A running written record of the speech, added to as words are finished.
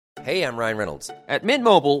Hey, I'm Ryan Reynolds. At Mint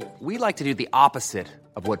Mobile, we like to do the opposite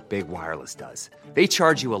of what Big Wireless does. They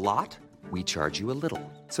charge you a lot, we charge you a little.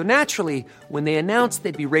 So naturally, when they announced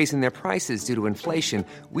they'd be raising their prices due to inflation,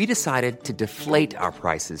 we decided to deflate our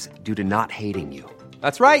prices due to not hating you.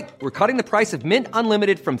 That's right. We're cutting the price of Mint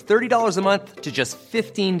Unlimited from $30 a month to just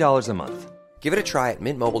 $15 a month. Give it a try at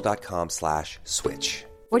mintmobile.com/switch.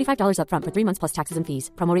 $45 up front for 3 months plus taxes and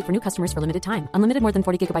fees. Promo rate for new customers for limited time. Unlimited more than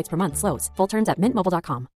 40 gigabytes per month. Slows full terms at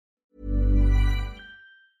mintmobile.com.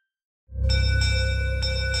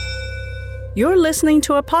 You're listening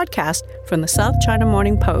to a podcast from the South China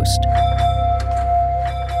Morning Post.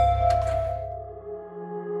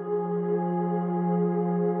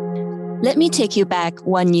 Let me take you back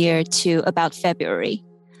 1 year to about February,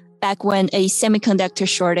 back when a semiconductor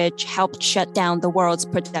shortage helped shut down the world's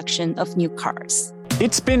production of new cars.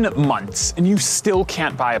 It's been months, and you still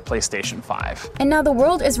can't buy a PlayStation 5. And now the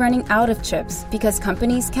world is running out of chips because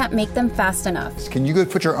companies can't make them fast enough. Can you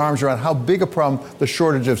put your arms around how big a problem the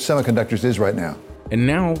shortage of semiconductors is right now? And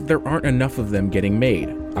now there aren't enough of them getting made,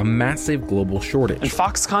 a massive global shortage. And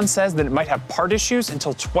Foxconn says that it might have part issues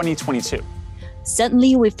until 2022.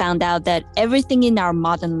 Suddenly, we found out that everything in our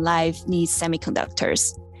modern life needs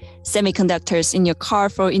semiconductors. Semiconductors in your car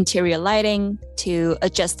for interior lighting, to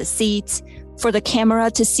adjust the seats, for the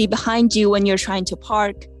camera to see behind you when you're trying to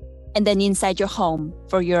park, and then inside your home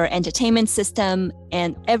for your entertainment system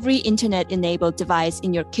and every internet-enabled device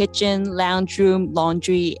in your kitchen, lounge room,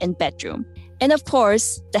 laundry, and bedroom. And of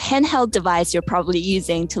course, the handheld device you're probably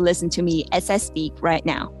using to listen to me as I speak right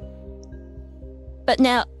now. But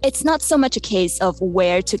now, it's not so much a case of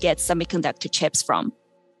where to get semiconductor chips from.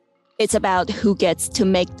 It's about who gets to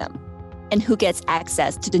make them and who gets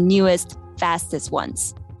access to the newest, fastest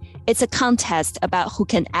ones. It's a contest about who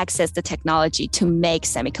can access the technology to make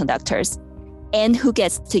semiconductors and who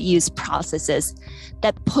gets to use processes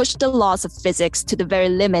that push the laws of physics to the very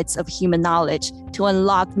limits of human knowledge to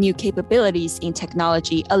unlock new capabilities in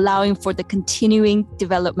technology, allowing for the continuing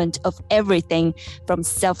development of everything from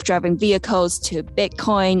self-driving vehicles to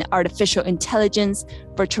Bitcoin, artificial intelligence,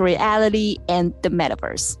 virtual reality, and the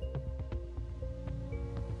metaverse.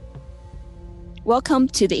 Welcome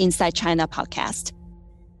to the Inside China podcast.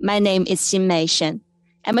 My name is Xin-Mei Shen.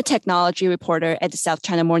 I'm a technology reporter at the South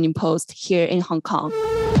China Morning Post here in Hong Kong.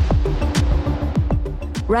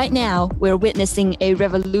 Right now, we're witnessing a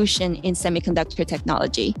revolution in semiconductor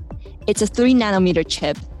technology. It's a 3-nanometer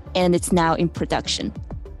chip, and it's now in production.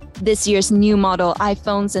 This year's new model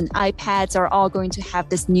iPhones and iPads are all going to have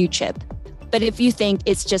this new chip. But if you think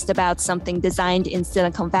it's just about something designed in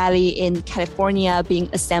Silicon Valley in California being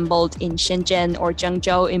assembled in Shenzhen or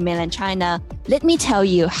Zhengzhou in mainland China, let me tell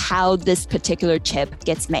you how this particular chip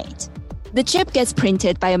gets made. The chip gets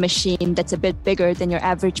printed by a machine that's a bit bigger than your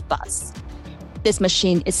average bus. This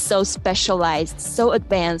machine is so specialized, so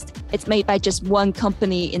advanced, it's made by just one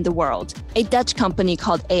company in the world, a Dutch company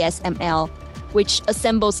called ASML, which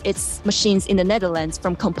assembles its machines in the Netherlands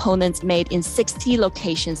from components made in 60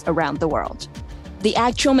 locations around the world. The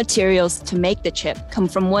actual materials to make the chip come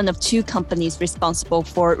from one of two companies responsible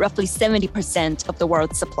for roughly 70% of the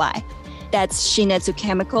world's supply. That's Shin-Etsu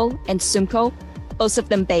Chemical and Sumco, both of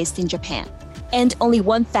them based in Japan. And only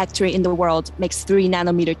one factory in the world makes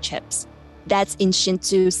 3-nanometer chips. That's in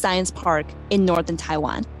Hsinchu Science Park in northern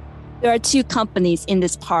Taiwan. There are two companies in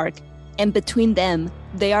this park, and between them,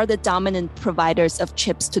 they are the dominant providers of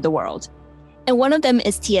chips to the world. And one of them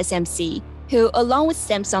is TSMC, who, along with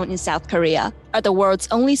Samsung in South Korea, are the world's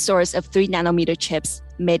only source of 3-nanometer chips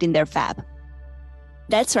made in their fab.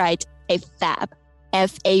 That's right, a fab,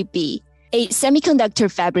 F-A-B, a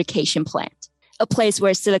semiconductor fabrication plant, a place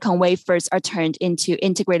where silicon wafers are turned into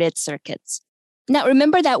integrated circuits. Now,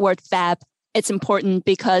 remember that word fab? It's important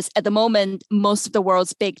because at the moment, most of the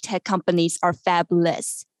world's big tech companies are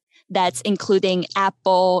fabless. That's including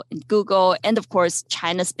Apple, and Google, and of course,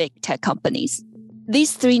 China's big tech companies.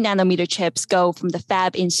 These 3-nanometer chips go from the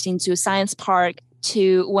fab in Hsinchu Science Park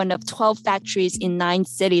to one of 12 factories in 9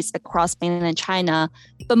 cities across mainland China,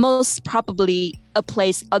 but most probably a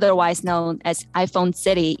place otherwise known as iPhone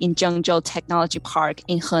City in Zhengzhou Technology Park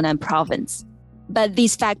in Henan Province. But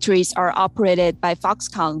these factories are operated by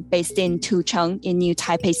Foxconn based in Tucheng in New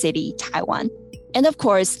Taipei City, Taiwan. And of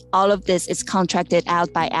course, all of this is contracted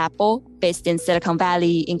out by Apple, based in Silicon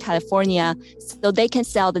Valley in California, so they can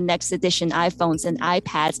sell the next edition iPhones and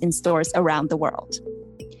iPads in stores around the world.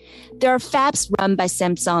 There are fabs run by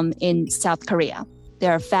Samsung in South Korea.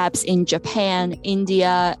 There are fabs in Japan,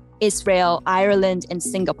 India, Israel, Ireland, and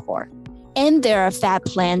Singapore. And there are fab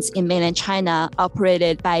plants in mainland China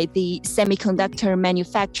operated by the Semiconductor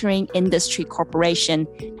Manufacturing Industry Corporation,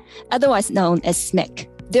 otherwise known as SMIC.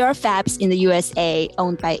 There are fabs in the USA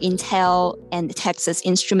owned by Intel and Texas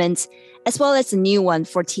Instruments, as well as a new one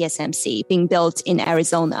for TSMC being built in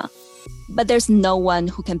Arizona. But there's no one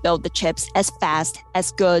who can build the chips as fast,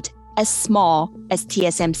 as good, as small as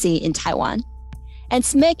TSMC in Taiwan. And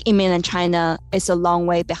SMIC in mainland China is a long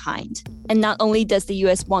way behind. And not only does the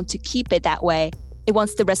US want to keep it that way, it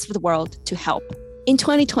wants the rest of the world to help. In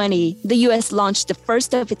 2020, the US launched the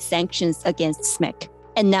first of its sanctions against SMIC.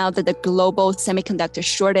 And now that the global semiconductor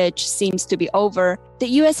shortage seems to be over, the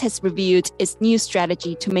US has reviewed its new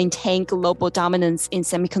strategy to maintain global dominance in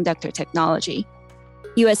semiconductor technology.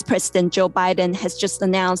 US President Joe Biden has just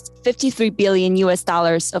announced $53 billion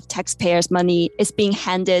of taxpayers' money is being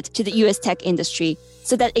handed to the US tech industry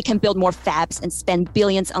so that it can build more fabs and spend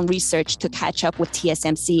billions on research to catch up with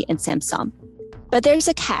TSMC and Samsung. But there's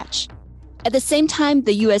a catch. At the same time,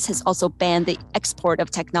 the US has also banned the export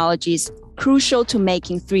of technologies crucial to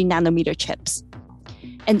making 3-nanometer chips.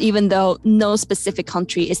 And even though no specific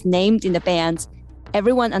country is named in the bans,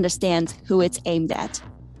 everyone understands who it's aimed at.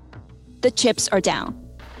 The chips are down,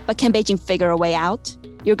 but can Beijing figure a way out?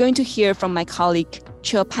 You're going to hear from my colleague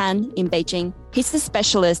Che Pan in Beijing. He's a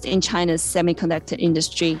specialist in China's semiconductor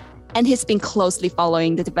industry, and he's been closely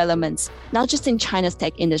following the developments, not just in China's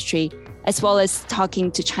tech industry, as well as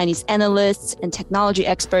talking to Chinese analysts and technology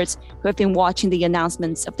experts who have been watching the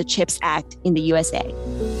announcements of the CHIPS Act in the USA.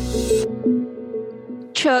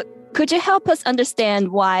 Che, could you help us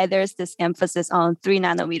understand why there's this emphasis on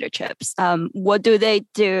 3-nanometer chips? What do they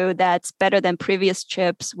do that's better than previous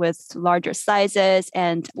chips with larger sizes,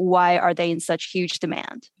 and why are they in such huge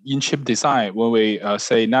demand? In chip design, when we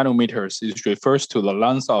say nanometers, it refers to the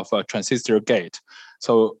length of a transistor gate.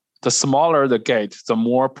 So the smaller the gate, the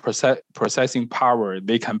more processing power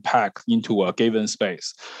they can pack into a given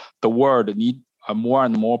space. The world needs more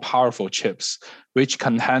and more powerful chips, which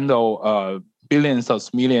can handle billions of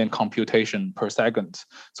million computation per second.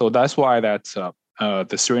 So that's why that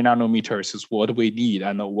the 3 nanometers is what we need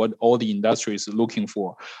and what all the industry is looking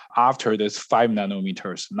for after this 5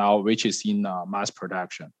 nanometers now, which is in mass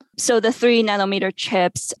production. So the 3-nanometer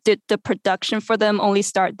chips, did the production for them only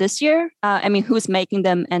start this year? Who's making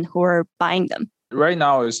them and who are buying them? Right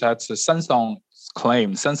now is that Samsung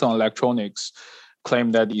Electronics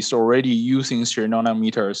claim that it's already using 3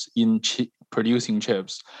 nanometers in producing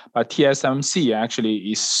chips, but TSMC actually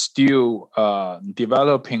is still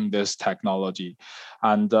developing this technology.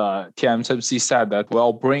 And TSMC said that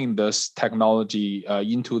we'll bring this technology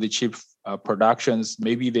into the chip productions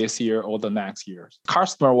maybe this year or the next year.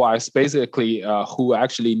 Customer-wise, basically, who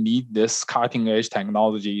actually need this cutting-edge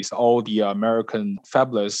technology is all the American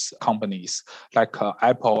fabless companies like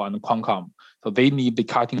Apple and Qualcomm. So they need the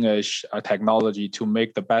cutting-edge technology to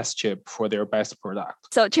make the best chip for their best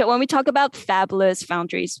product. So when we talk about fabless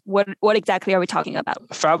foundries, what exactly are we talking about?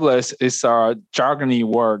 Fabless is a jargony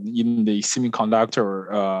word in the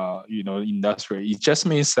semiconductor industry. It just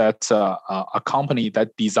means that a company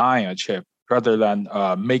that designs a chip rather than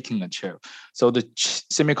making a chip. So the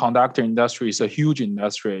semiconductor industry is a huge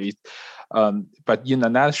industry. But in a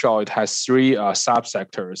nutshell, it has 3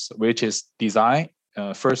 subsectors, which is design.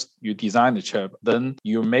 First, you design the chip, then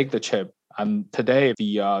you make the chip. And today,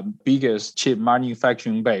 the biggest chip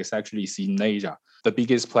manufacturing base actually is in Asia. The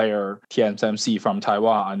biggest player, TSMC from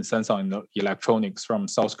Taiwan, and Samsung Electronics from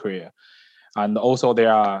South Korea. And also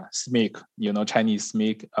there are SMIC, Chinese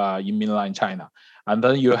SMIC in mainland China. And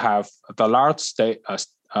then you have the large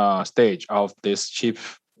stage of this chip,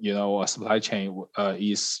 supply chain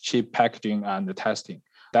is chip packaging and testing.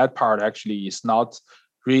 That part actually is not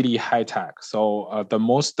really high tech. So the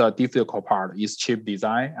most difficult part is chip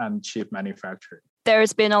design and chip manufacturing.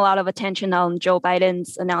 There's been a lot of attention on Joe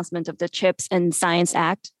Biden's announcement of the CHIPS and Science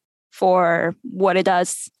Act for what it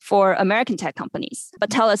does for American tech companies.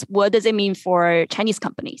 But tell us, what does it mean for Chinese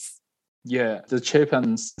companies? Yeah, the Chip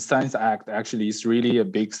and Science Act actually is really a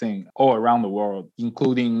big thing all around the world,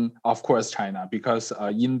 including, of course, China, because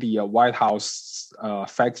in the White House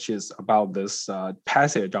fact sheets about this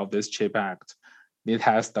passage of this Chip Act, it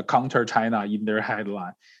has the counter China in their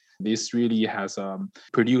headline. This really has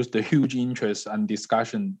produced a huge interest and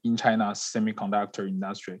discussion in China's semiconductor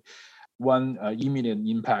industry. One immediate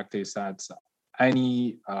impact is that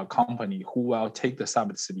any company who will take the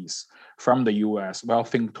subsidies from the US will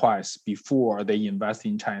think twice before they invest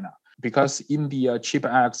in China. Because in the CHIP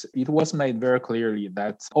Act, it was made very clearly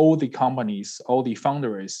that all the companies, all the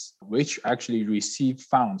foundries, which actually receive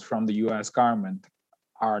funds from the US government,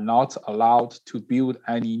 are not allowed to build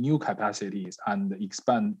any new capacities and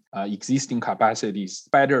expand existing capacities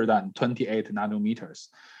better than 28 nanometers.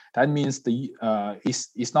 That means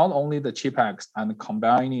it's not only the CHIPS Act and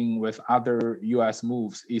combining with other U.S.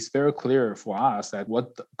 moves. It's very clear for us that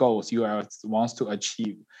what goals U.S. wants to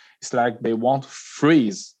achieve. It's like they want to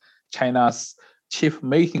freeze China's chip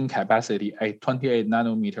making capacity at 28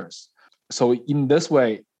 nanometers. So in this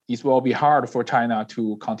way, it will be hard for China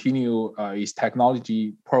to continue its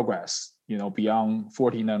technology progress, beyond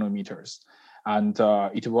 40 nanometers. And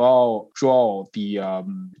it will draw the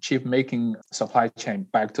chip making supply chain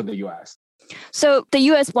back to the US. So the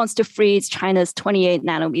US wants to freeze China's 28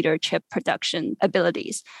 nanometer chip production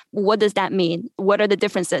abilities. What does that mean? What are the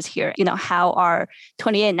differences here? How are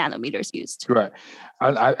 28 nanometers used? Right.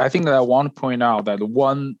 I think that I want to point out that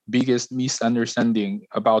one biggest misunderstanding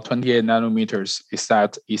about 28 nanometers is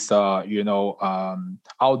that it's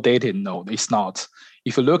outdated node. It's not.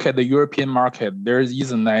 If you look at the European market, there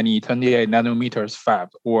isn't any 28 nanometers fab,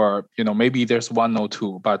 or maybe there's one or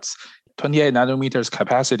two, but 28 nanometers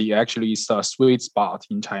capacity actually is a sweet spot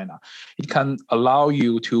in China. It can allow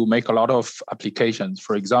you to make a lot of applications.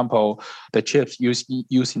 For example, the chips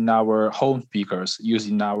used in our home speakers, used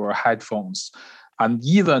in our headphones, and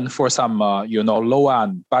even for some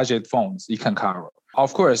low-end budget phones, it can cover.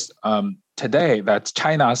 Of course, today that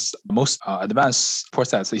China's most advanced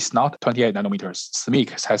process is not 28 nanometers.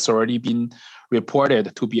 SMIC has already been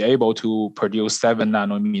reported to be able to produce 7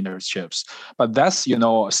 nanometers chips. But that's,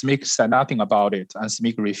 SMIC said nothing about it, and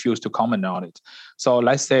SMIC refused to comment on it. So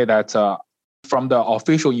let's say that from the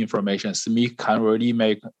official information, SMIC can already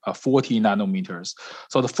make 40 nanometers.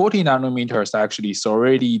 So the 40 nanometers actually is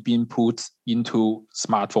already been put into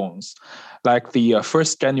smartphones. Like the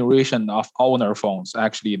first generation of Honor phones,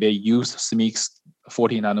 actually, they use SMIC's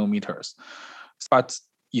 40 nanometers. But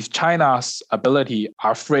if China's ability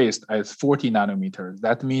are phrased as 40 nanometers,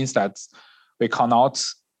 that means that we cannot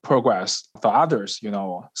progress. The others,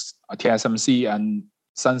 TSMC and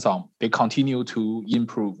Samsung, they continue to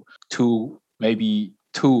improve to maybe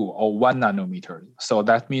 2 or 1 nanometer. So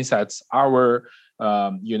that means that our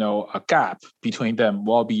a gap between them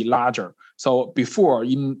will be larger. So before,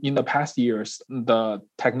 in the past years, the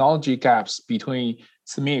technology gaps between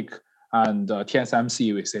SMIC and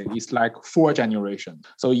TSMC, we say, is like 4 generations.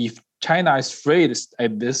 So if China is phrased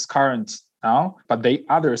at this current now, but the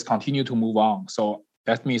others continue to move on. So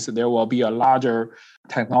that means there will be a larger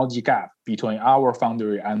technology gap between our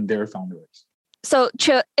foundry and their foundries. So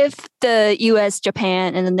if the US,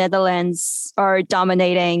 Japan, and the Netherlands are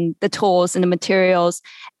dominating the tools and the materials,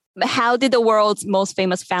 how did the world's most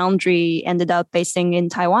famous foundry ended up basing in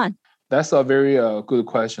Taiwan? That's a very good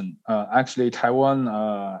question. Actually, Taiwan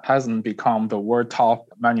hasn't become the world top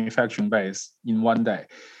manufacturing base in one day.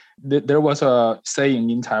 There was a saying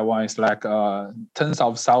in Taiwan, it's like tens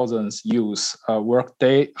of thousands youths work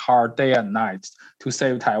hard day and night to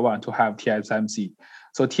save Taiwan to have TSMC.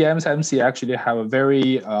 So TSMC actually have a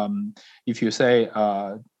very, if you say,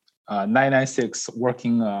 996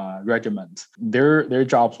 working regiment. Their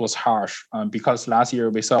jobs was harsh because last year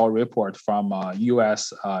we saw a report from a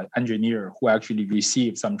U.S. engineer who actually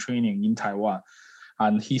received some training in Taiwan.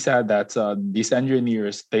 And he said that these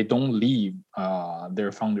engineers, they don't leave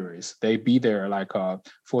their foundries. They be there like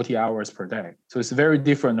 40 hours per day. So it's very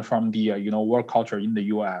different from the work culture in the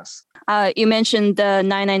US. You mentioned the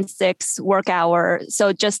 996 work hour.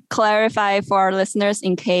 So just clarify for our listeners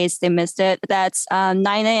in case they missed it, that's 9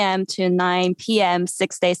 a.m. to 9 p.m.,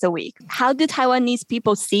 6 days a week. How do Taiwanese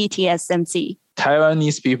people see TSMC?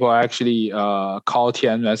 Taiwanese people actually call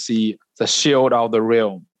TSMC the shield of the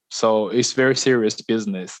realm. So it's very serious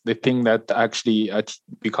business. They think that actually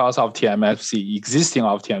because of TSMC, existing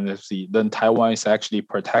of TSMC, then Taiwan is actually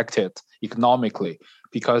protected economically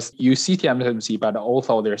because you see TSMC, but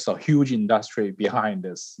also there's a huge industry behind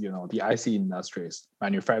this, the IC industries,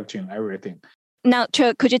 manufacturing, everything. Now,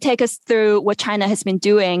 could you take us through what China has been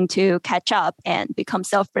doing to catch up and become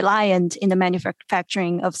self-reliant in the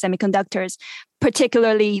manufacturing of semiconductors,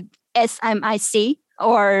 particularly SMIC?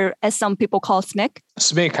 Or as some people call SMIC?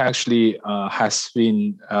 SMIC actually has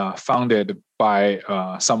been founded by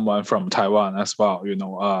someone from Taiwan as well,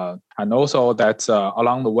 and also that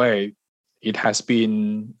along the way, it has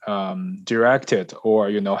been directed or,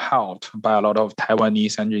 helped by a lot of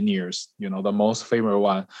Taiwanese engineers, the most famous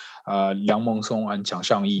one, Liang Mongsong and Jiang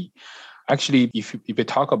Shangyi. Actually, if we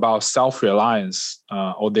talk about self-reliance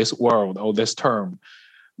or this word or this term,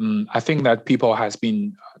 I think that people has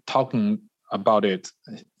been talking about it,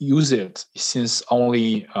 use it since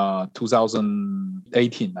only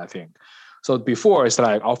 2018, I think. So before it's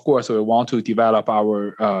like, of course, we want to develop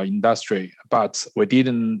our industry, but we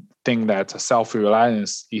didn't think that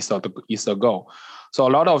self-reliance is the goal. So a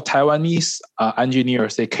lot of Taiwanese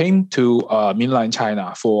engineers, they came to mainland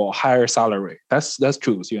China for higher salary. That's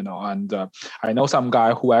true, And I know some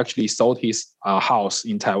guy who actually sold his house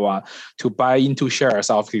in Taiwan to buy into shares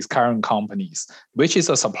of his current companies, which is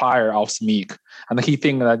a supplier of SMIC. And he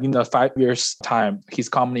thinks that in the 5 years' time, his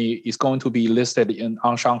company is going to be listed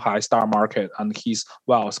on Shanghai stock market, and his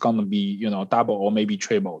wealth is going to be, double or maybe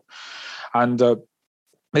tripled. And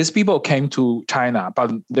these people came to China, but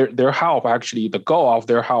their help, actually, the goal of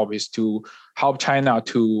their help is to help China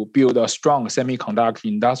to build a strong semiconductor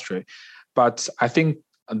industry. But I think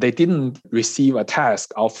they didn't receive a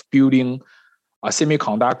task of building a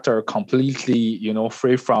semiconductor completely,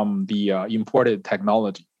 free from the imported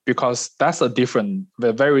technology, because that's a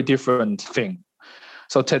very different thing.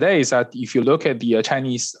 So today is that if you look at the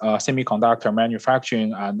Chinese semiconductor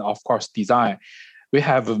manufacturing and, of course, design, we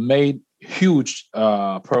have made huge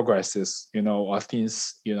progresses,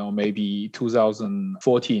 since, maybe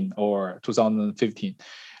 2014 or 2015.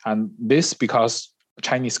 And this because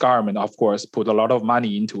Chinese government, of course, put a lot of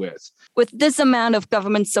money into it. With this amount of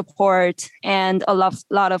government support and a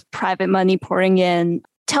lot of private money pouring in,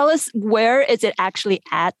 tell us, where is it actually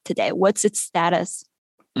at today? What's its status?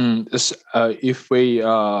 If we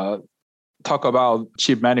talk about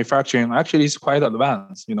chip manufacturing, actually it's quite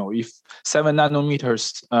advanced. If 7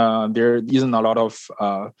 nanometers, there isn't a lot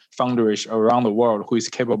of foundries around the world who is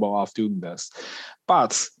capable of doing this.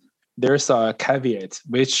 But there's a caveat,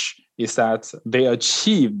 which is that they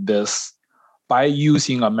achieved this by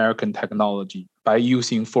using American technology, by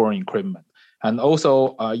using foreign equipment. And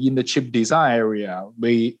also in the chip design area,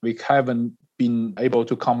 we haven't been able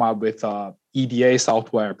to come up with a EDA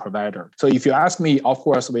software provider. So if you ask me, of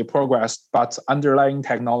course, we progressed, but underlying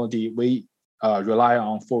technology, we rely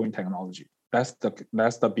on foreign technology. That's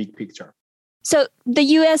the big picture. So the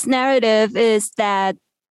U.S. narrative is that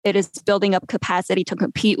it is building up capacity to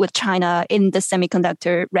compete with China in the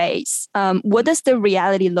semiconductor race. What does the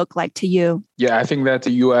reality look like to you? Yeah, I think that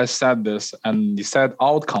the U.S. said this, and it said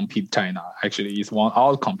out-compete China. Actually, it won't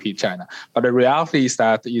out-compete China. But the reality is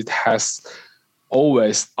that it has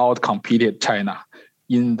always out-competed China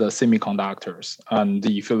in the semiconductors. And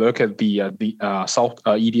if you look at the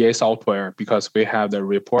EDA software, because we have the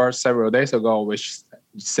report several days ago, which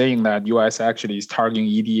saying that U.S. actually is targeting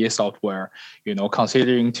EDA software,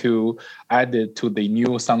 considering to add it to the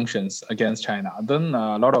new sanctions against China, then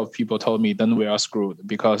a lot of people told me, then we are screwed,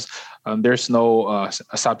 because there's no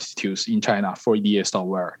substitutes in China for EDA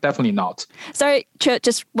software. Definitely not. Sorry,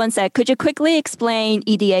 just one sec. Could you quickly explain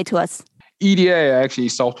EDA to us? EDA actually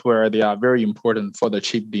software, they are very important for the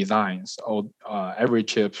chip designs. Every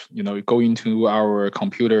chip, go into our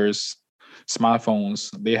computers, smartphones,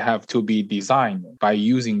 they have to be designed by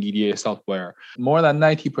using EDA software. More than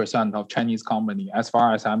 90% of Chinese companies, as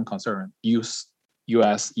far as I'm concerned, use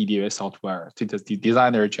US EDA software to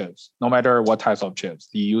design their chips. No matter what types of chips,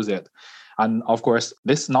 they use it. And of course,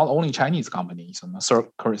 this is not only Chinese companies,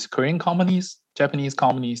 so Korean companies, Japanese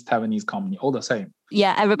companies, Taiwanese companies, all the same.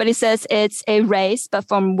 Yeah, everybody says it's a race, but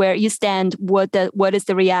from where you stand, what is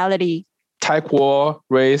the reality? Tech war,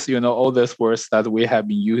 race, all these words that we have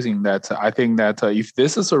been using, that I think that if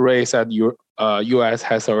this is a race that US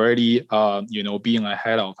has already, being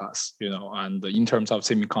ahead of us, and in terms of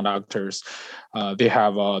semiconductors, they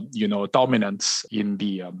have, dominance in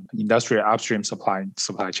the industrial upstream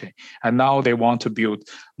supply chain. And now they want to build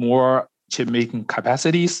more chip making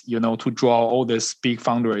capacities, to draw all these big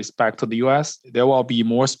foundries back to the US. They will be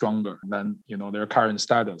more stronger than, their current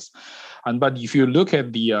status. But if you look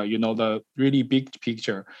at the, the really big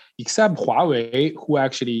picture, except Huawei, who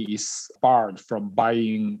actually is barred from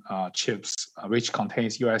buying chips which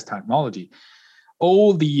contains US technology,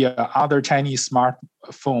 all the other Chinese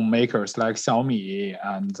smartphone makers like Xiaomi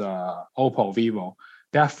and Oppo, Vivo,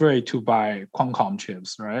 they're free to buy Qualcomm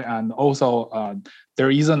chips, right? And also,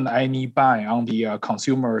 there isn't any ban on the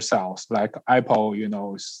consumer sales, like Apple,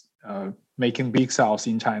 making big sales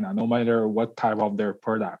in China, no matter what type of their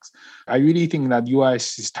products. I really think that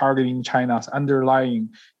US is targeting China's underlying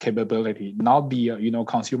capability, not the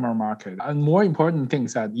consumer market. And more important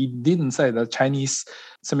things that it didn't say that Chinese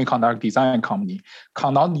semiconductor design company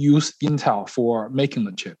cannot use Intel for making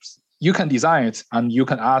the chips. You can design it, and you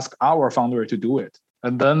can ask our foundry to do it,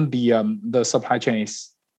 and then the supply chain is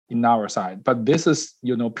in our side. But this is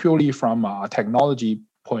purely from a technology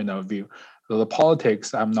point of view. The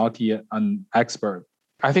politics, I'm not yet an expert.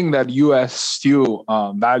 I think that U.S. still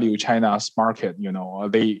value China's market.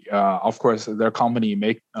 They of course their company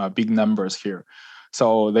make big numbers here,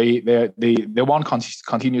 so they want to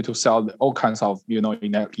continue to sell all kinds of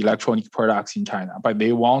electronic products in China, but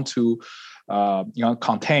they want to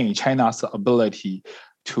contain China's ability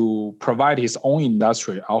to provide its own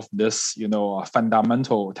industry of this,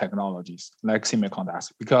 fundamental technologies like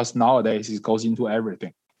semiconductors, because nowadays it goes into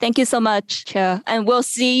everything. Thank you so much, Chair. And we'll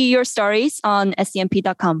see your stories on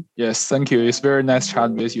scmp.com. Yes, thank you. It's very nice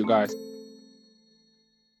chat with you guys.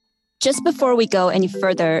 Just before we go any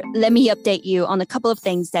further, let me update you on a couple of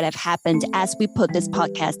things that have happened as we put this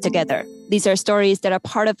podcast together. These are stories that are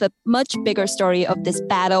part of a much bigger story of this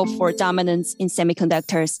battle for dominance in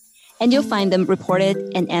semiconductors, and you'll find them reported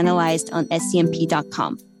and analyzed on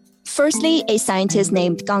scmp.com. Firstly, a scientist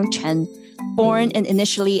named Gang Chen, born and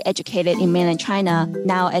initially educated in mainland China,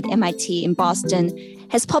 now at MIT in Boston,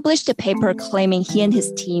 has published a paper claiming he and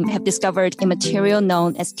his team have discovered a material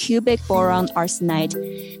known as cubic boron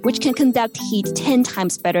arsenide, which can conduct heat 10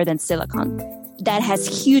 times better than silicon. That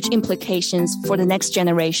has huge implications for the next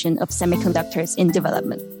generation of semiconductors in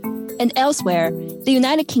development. And elsewhere, the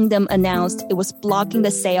United Kingdom announced it was blocking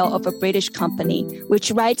the sale of a British company,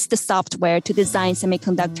 which writes the software to design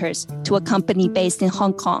semiconductors, to a company based in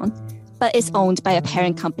Hong Kong, but is owned by a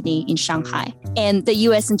parent company in Shanghai. And the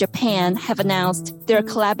US and Japan have announced they're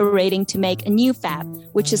collaborating to make a new fab,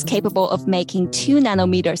 which is capable of making 2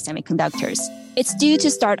 nanometer semiconductors. It's due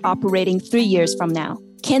to start operating 3 years from now.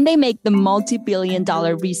 Can they make the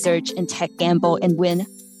multi-billion-dollar research and tech gamble and win?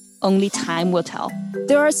 Only time will tell.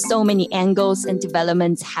 There are so many angles and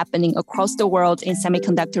developments happening across the world in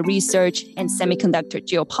semiconductor research and semiconductor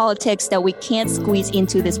geopolitics that we can't squeeze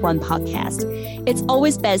into this one podcast. It's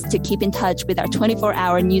always best to keep in touch with our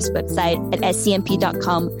 24-hour news website at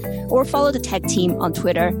scmp.com or follow the tech team on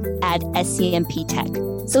Twitter at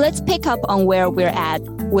scmptech. So let's pick up on where we're at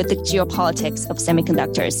with the geopolitics of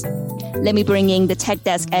semiconductors. Let me bring in the tech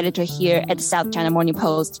desk editor here at the South China Morning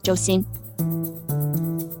Post, Zhou Xin.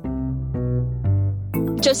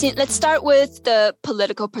 Zhou Xin, let's start with the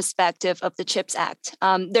political perspective of the CHIPS Act.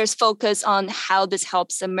 There's focus on how this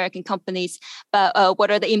helps American companies, but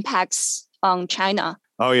what are the impacts on China?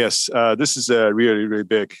 Oh, yes. This is really, really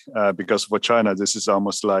big because for China, this is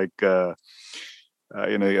almost like a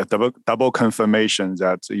double confirmation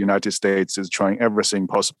that the United States is trying everything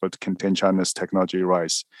possible to contain China's technology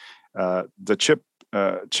rise. The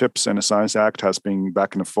CHIPS and Science Act has been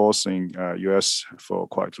back and forth in US for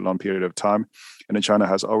quite a long period of time. And China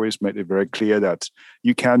has always made it very clear that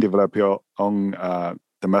you can develop your own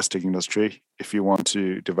domestic industry. If you want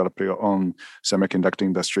to develop your own semiconductor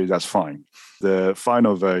industry, that's fine. The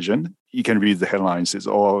final version, you can read the headlines, it's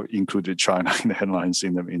all included China in the headlines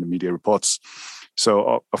in the media reports.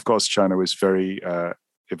 So, of course, China was very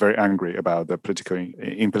angry about the political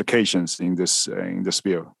implications in this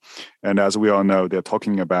bill. And as we all know, they're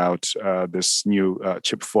talking about this new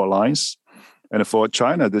Chip 4 lines. And for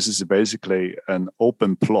China, this is basically an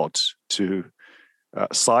open plot to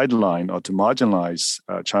sideline or to marginalize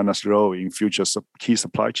China's role in future key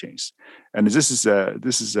supply chains. And this is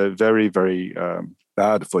a very, very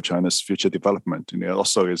bad for China's future development. And it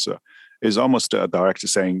also is almost a direct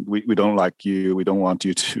saying, we don't like you, we don't want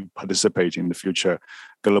you to participate in the future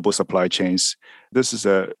global supply chains. This is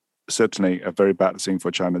certainly a very bad thing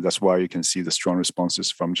for China. That's why you can see the strong responses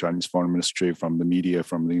from Chinese foreign ministry, from the media,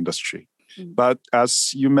 from the industry. Mm-hmm. But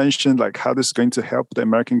as you mentioned, like how this is going to help the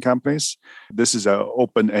American companies, this is an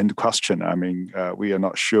open-end question. I mean, we are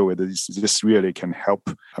not sure whether this really can help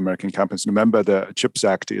American companies. Remember, the CHIPS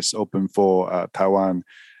Act is open for Taiwan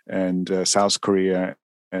and South Korea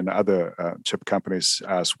and other chip companies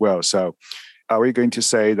as well. So are we going to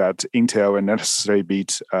say that Intel will necessarily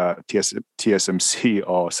beat TSMC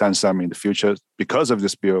or Samsung in the future because of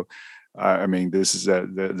this bill? I mean, this is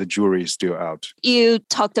the jury is still out. You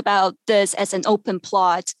talked about this as an open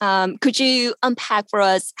plot. Could you unpack for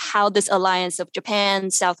us how this alliance of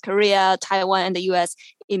Japan, South Korea, Taiwan, and the US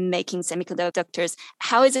in making semiconductors,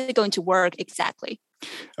 how is it going to work exactly?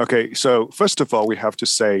 Okay, so first of all, we have to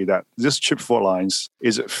say that this Chip 4 Alliance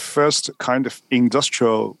is a first kind of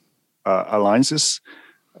industrial alliances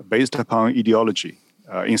based upon ideology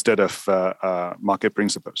instead of market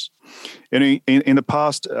principles. In the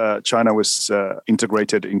past, China was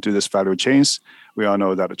integrated into this value chains. We all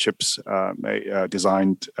know that the chips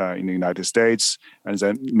designed in the United States and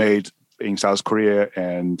then made in South Korea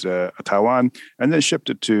and Taiwan, and then shipped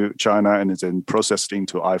it to China and then processed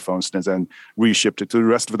into iPhones and then reshipped it to the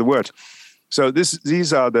rest of the world. So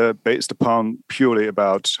these are based upon purely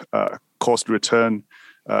about cost return,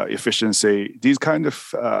 efficiency, these kind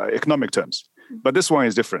of economic terms. But this one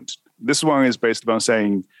is different. This one is based upon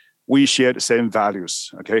saying we share the same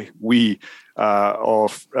values. Okay, we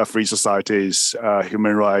of free societies,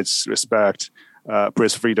 human rights, respect,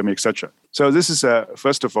 press freedom, etc. So this is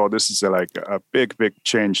first of all, this is like a big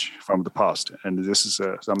change from the past, and this is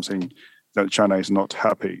something that China is not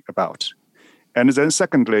happy about. And then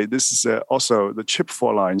secondly, this is also the chip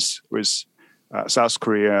four lines with South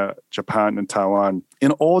Korea, Japan, and Taiwan.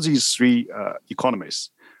 In all these three economies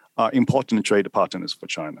are important trade partners for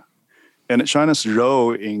China. And China's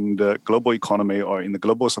role in the global economy or in the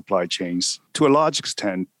global supply chains, to a large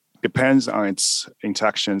extent, depends on its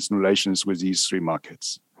interactions and relations with these three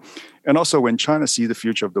markets. And also, when China sees the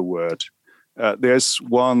future of the world, there's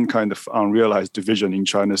one kind of unrealized division in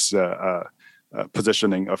China's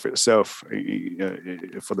positioning of itself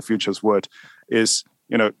for the future's world is,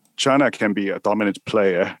 China can be a dominant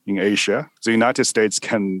player in Asia. The United States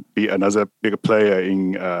can be another bigger player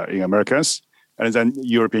in Americas. And then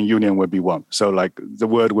European Union will be one. So like the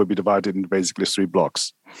world will be divided into basically three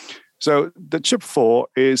blocks. So the Chip 4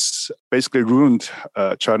 is basically ruined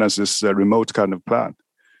China's this remote kind of plan.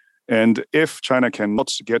 And if China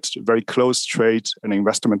cannot get very close trade and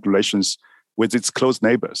investment relations with its close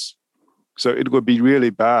neighbors, so it would be really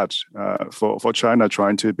bad for China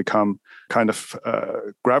trying to become kind of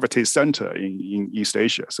gravity center in East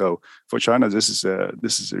Asia. So for China, this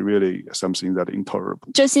is really something that intolerable.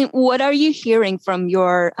 Justin, what are you hearing from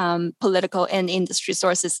your political and industry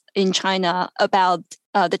sources in China about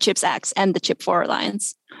the CHIPS Act and the Chip 4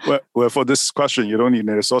 Alliance? Well, for this question, you don't need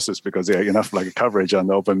any sources because there are enough coverage on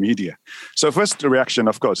the open media. So first, the reaction,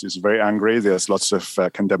 of course, is very angry. There's lots of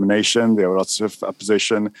condemnation. There are lots of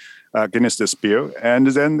opposition against this bill. And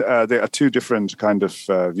then there are two different kind of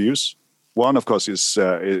views. One, of course,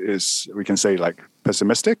 is we can say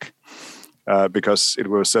pessimistic, because it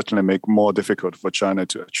will certainly make more difficult for China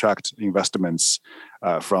to attract investments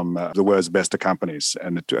from the world's best companies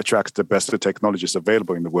and to attract the best technologies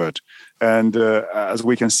available in the world. And as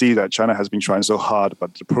we can see that China has been trying so hard,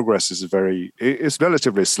 but the progress is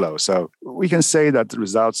relatively slow. So we can say that the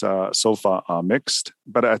results so far are mixed,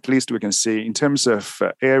 but at least we can see in terms of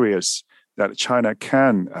areas that China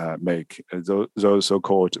can make those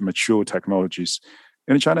so-called mature technologies.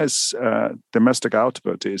 And China's domestic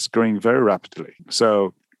output is growing very rapidly.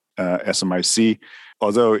 So SMIC,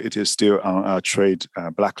 although it is still on our trade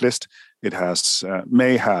blacklist, it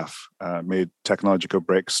may have made technological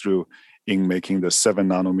breakthrough in making the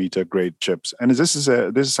 7-nanometer grade chips. And this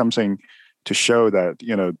is something to show that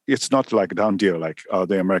it's not like a done deal.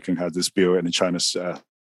 The American has this bill and China's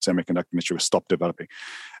semiconductor industry will stop developing.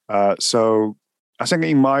 So I think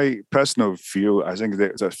in my personal view, I think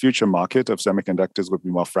the future market of semiconductors will be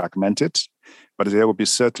more fragmented, but there will be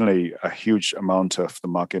certainly a huge amount of the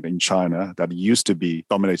market in China that used to be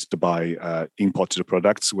dominated by imported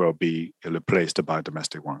products will be replaced by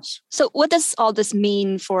domestic ones. So what does all this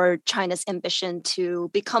mean for China's ambition to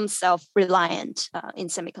become self-reliant in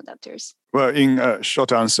semiconductors? Well, in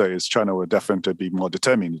short answer is China will definitely be more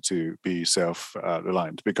determined to be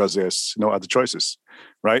self-reliant because there's no other choices,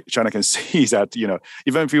 right? China can see that,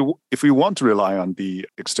 even if we want to rely on the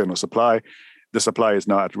external supply, the supply is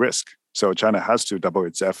now at risk. So China has to double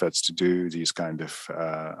its efforts to do these kind of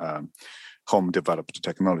home-developed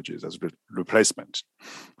technologies as replacement.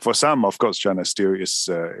 For some, of course, China still is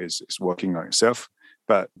working on itself,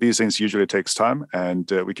 but these things usually takes time, and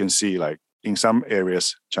we can see in some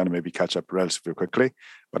areas, China maybe catch up relatively quickly,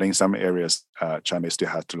 but in some areas, China still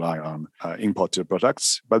has to rely on imported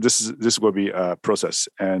products. But this will be a process,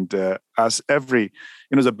 and as every,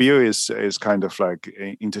 the bill is kind of like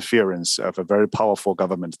interference of a very powerful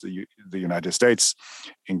government, the United States,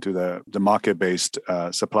 into the market-based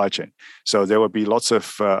supply chain. So there will be lots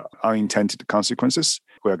of unintended consequences.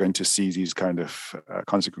 We are going to see these kind of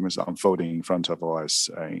consequences unfolding in front of us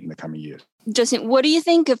in the coming years. Justin, what do you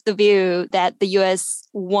think of the view that the U.S.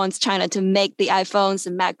 wants China to make the iPhones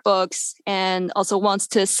and MacBooks and also wants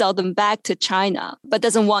to sell them back to China, but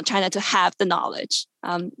doesn't want China to have the knowledge?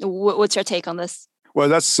 What's your take on this? Well,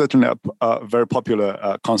 that's certainly a very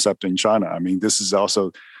popular concept in China. I mean, this is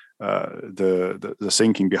also the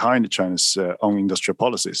thinking behind China's own industrial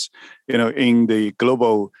policies. In the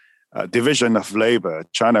global division of labor,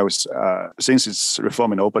 China was, since its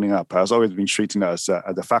reform and opening up, has always been treating us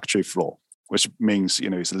at the factory floor, which means,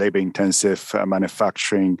 it's labor-intensive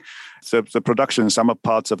manufacturing. So the production, some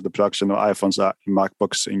parts of the production of iPhones and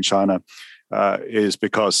MacBooks in China is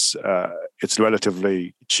because it's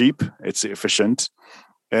relatively cheap, it's efficient.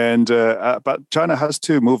 And but China has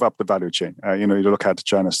to move up the value chain. You look at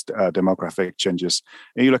China's demographic changes,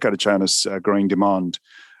 and you look at China's growing demand.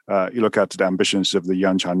 You look at the ambitions of the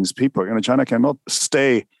young Chinese people. China cannot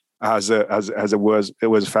stay as it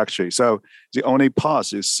was factory. So the only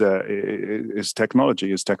path is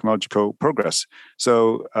technology, is technological progress.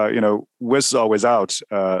 So with or without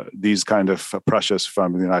these kind of pressures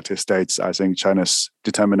from the United States, I think China's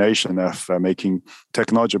determination of making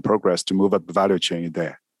technology progress to move up the value chain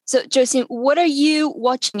there. So, Joe-Hsin, what are you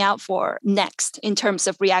watching out for next in terms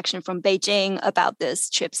of reaction from Beijing about this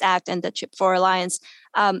CHIPS Act and the Chip 4 Alliance?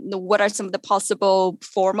 What are some of the possible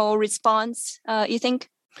formal response, you think?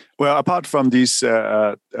 Well, apart from these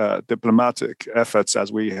diplomatic efforts,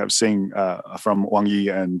 as we have seen from Wang Yi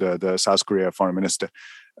and the South Korea foreign minister,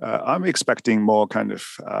 I'm expecting more kind of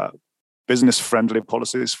business-friendly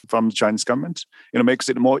policies from the Chinese government. Makes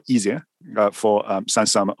it more easier for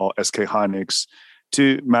Samsung or SK Hynix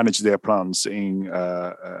to manage their plants in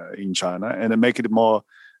China, and make it more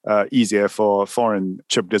easier for foreign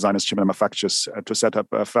chip designers, chip manufacturers to set up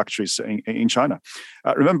factories in China.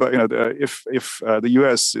 Remember, if the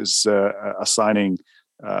US is assigning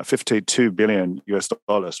 $52 billion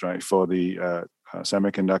right, for the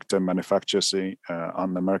semiconductor manufacturers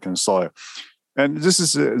on American soil, and this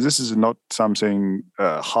is not something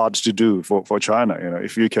hard to do for China.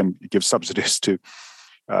 If you can give subsidies to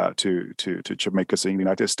chip makers in the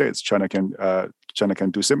United States, China can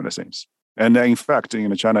do similar things. And in fact,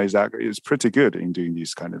 China is pretty good in doing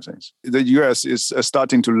these kind of things. The US is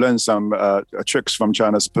starting to learn some tricks from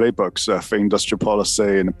China's playbooks for industrial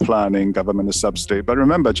policy and planning, government subsidy. But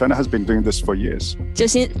remember, China has been doing this for years.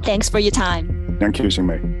 Joe-Hsin, thanks for your time. Thank you,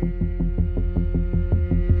 Xingmei.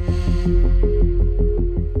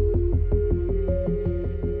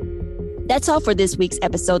 That's all for this week's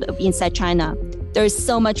episode of Inside China. There's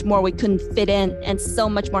so much more we couldn't fit in and so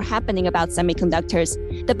much more happening about semiconductors.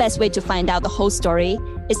 The best way to find out the whole story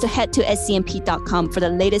is to head to scmp.com for the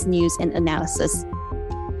latest news and analysis.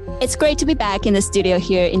 It's great to be back in the studio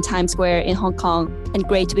here in Times Square in Hong Kong, and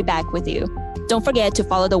great to be back with you. Don't forget to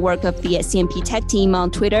follow the work of the SCMP Tech team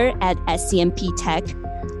on Twitter at SCMP Tech.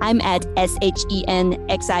 I'm at SHENXINMEI.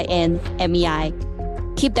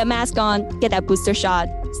 Keep that mask on, get that booster shot,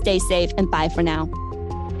 stay safe, and bye for now.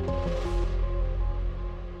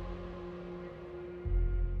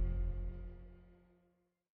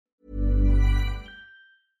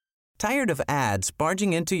 Tired of ads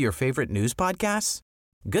barging into your favorite news podcasts?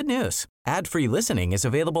 Good news. Ad-free listening is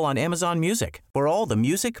available on Amazon Music for all the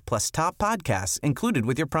music plus top podcasts included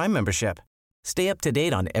with your Prime membership. Stay up to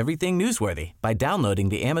date on everything newsworthy by downloading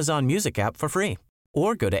the Amazon Music app for free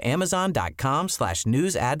or go to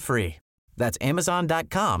amazon.com/news ad free. That's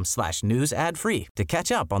amazon.com/news ad free to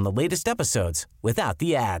catch up on the latest episodes without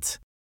the ads.